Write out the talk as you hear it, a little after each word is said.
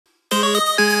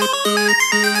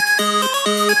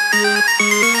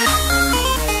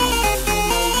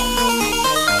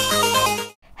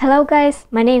Hello guys,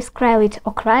 my name is Cryolite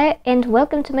or Cryo and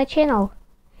welcome to my channel.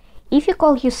 If you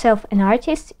call yourself an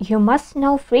artist, you must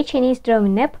know free Chinese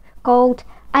drawing app called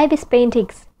Ibis Paint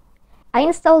PC. I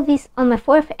installed this on my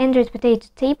 4th Android potato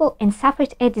table and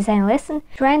suffered a design lesson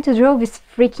trying to draw this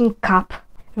freaking cup.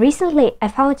 Recently I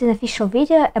found an official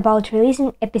video about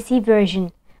releasing a PC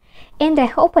version, and I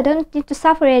hope I don't need to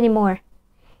suffer anymore.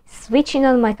 Switching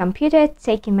on my computer,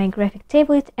 taking my graphic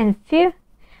tablet, and phew,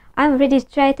 I'm ready to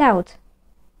try it out.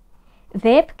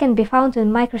 The app can be found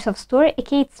in Microsoft Store,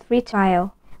 aka its free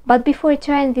trial. But before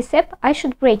trying this app, I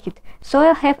should break it, so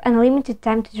I'll have unlimited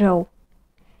time to draw.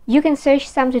 You can search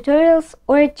some tutorials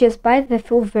or just buy the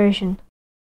full version.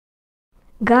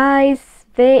 Guys,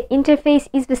 the interface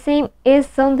is the same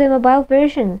as on the mobile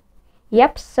version.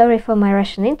 Yep, sorry for my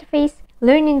Russian interface,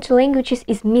 learning two languages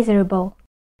is miserable.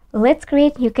 Let's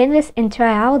create new canvas and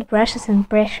try out brushes and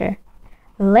pressure.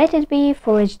 Let it be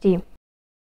Full HD.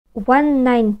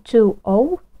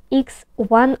 1920 x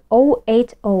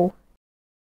 1080.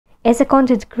 As a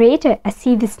content creator, I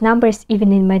see these numbers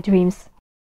even in my dreams.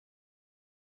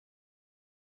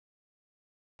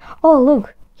 Oh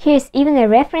look, here's even a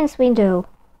reference window.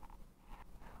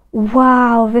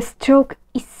 Wow, the stroke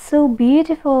is so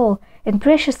beautiful and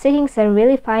pressure settings are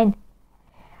really fine.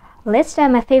 Let's try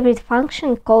my favorite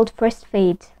function called First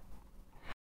Fade.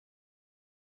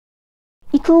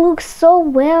 It looks so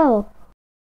well!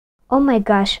 Oh my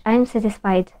gosh, I'm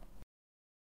satisfied.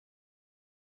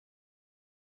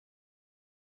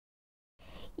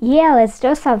 Yeah, let's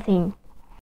draw something.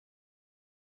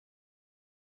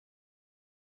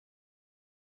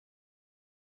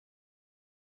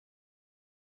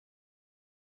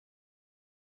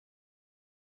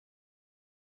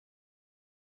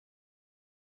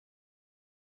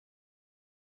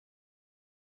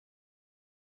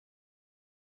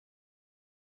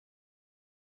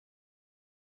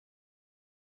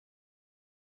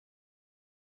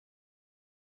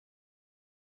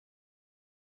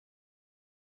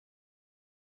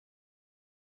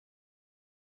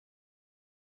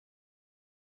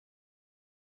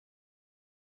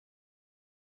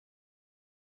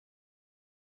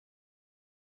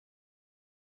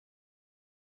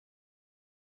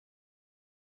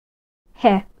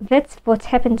 Heh, that's what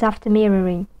happens after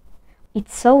mirroring.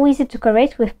 It's so easy to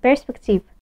correct with perspective.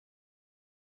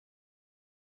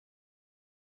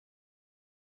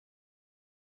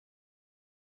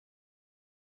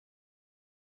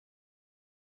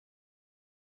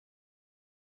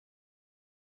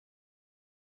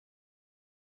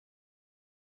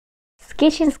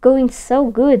 Sketching's going so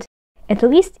good. At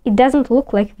least it doesn't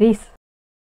look like this.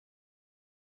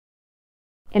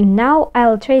 And now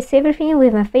I'll trace everything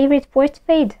with my favorite Force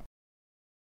Fade.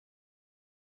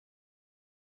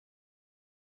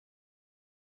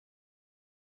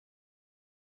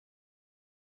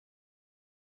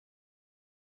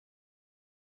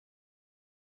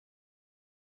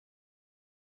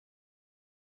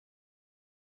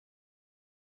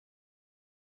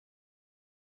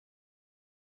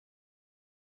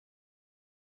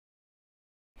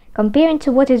 Comparing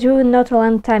to what I drew not a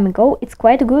long time ago, it's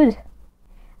quite good.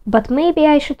 But maybe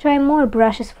I should try more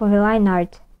brushes for the line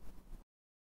art.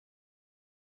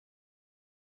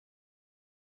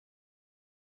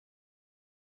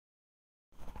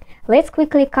 Let's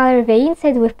quickly color the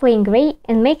inside with plain gray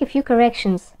and make a few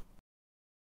corrections.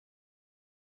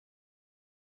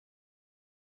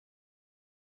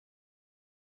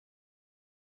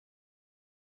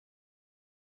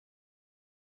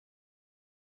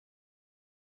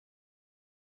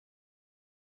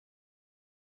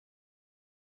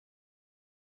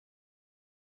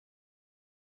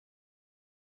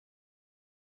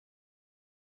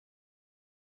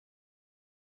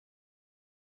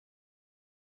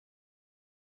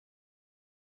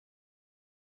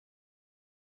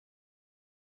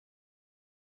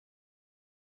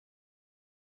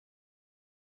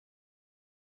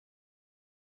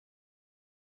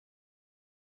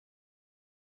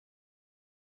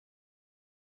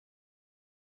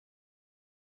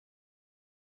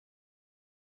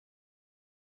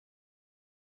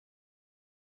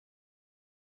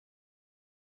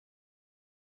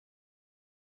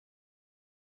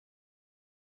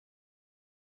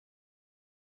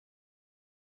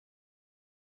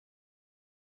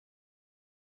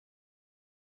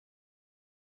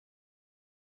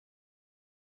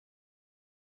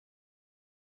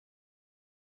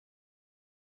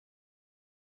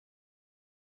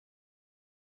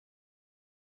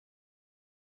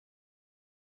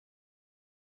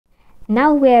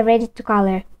 Now we are ready to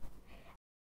color.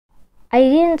 I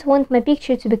didn't want my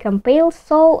picture to become pale,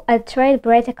 so I tried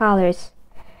brighter colors.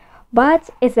 But,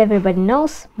 as everybody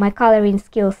knows, my coloring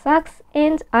skill sucks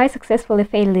and I successfully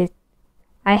failed it.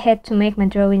 I had to make my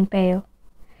drawing pale.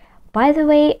 By the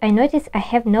way, I noticed I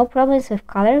have no problems with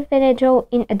color when I draw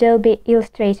in Adobe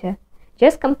Illustrator.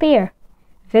 Just compare.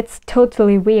 That's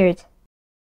totally weird.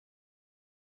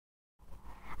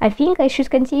 I think I should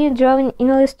continue drawing in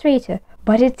Illustrator,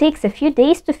 but it takes a few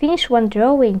days to finish one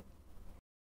drawing.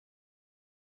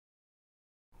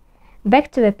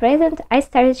 Back to the present, I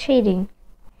started shading,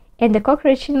 and the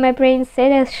cockroach in my brain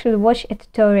said I should watch a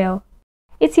tutorial.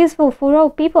 It's useful for all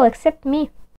people except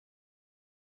me.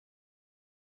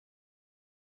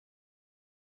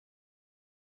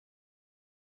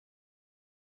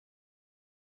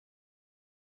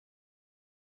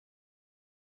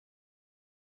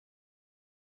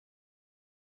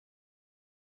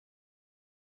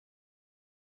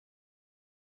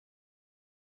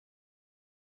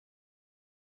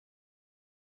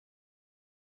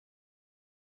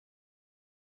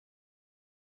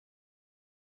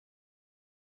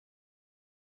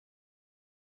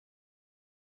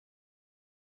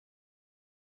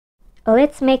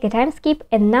 Let's make a time skip,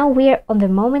 and now we're on the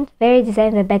moment where I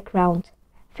design the background.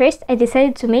 First, I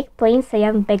decided to make plain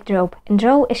cyan backdrop and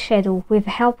draw a shadow with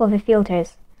the help of the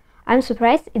filters. I'm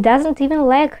surprised it doesn't even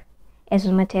lag, as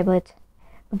on my tablet.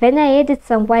 Then I added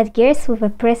some white gears with a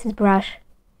pressed brush.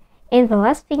 And the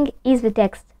last thing is the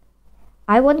text.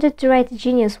 I wanted to write a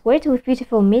genius word with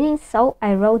beautiful meaning, so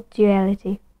I wrote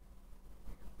duality.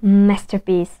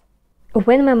 Masterpiece.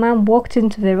 When my mom walked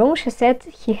into the room, she said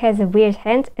he has a weird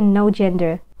hand and no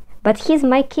gender. But he's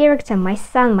my character, my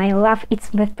son, my love. It's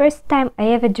the first time I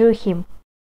ever drew him.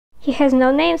 He has no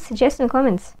name, suggest in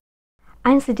comments.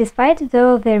 I'm satisfied,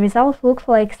 though the result looks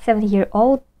like a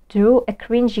 7-year-old drew a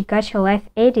cringy gacha life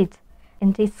edit,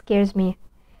 and it scares me.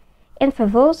 And for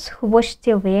those who watched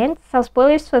till the end, some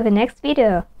spoilers for the next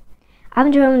video.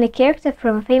 I'm drawing a character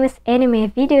from a famous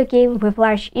anime video game with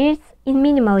large ears in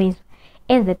minimalism,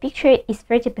 and the picture is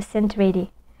 30%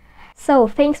 ready. So,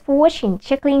 thanks for watching,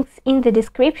 check links in the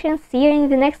description, see you in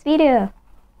the next video!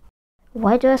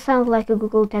 Why do I sound like a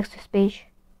Google text-to-speech?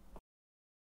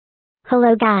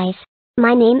 Hello guys.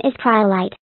 My name is Cryolite.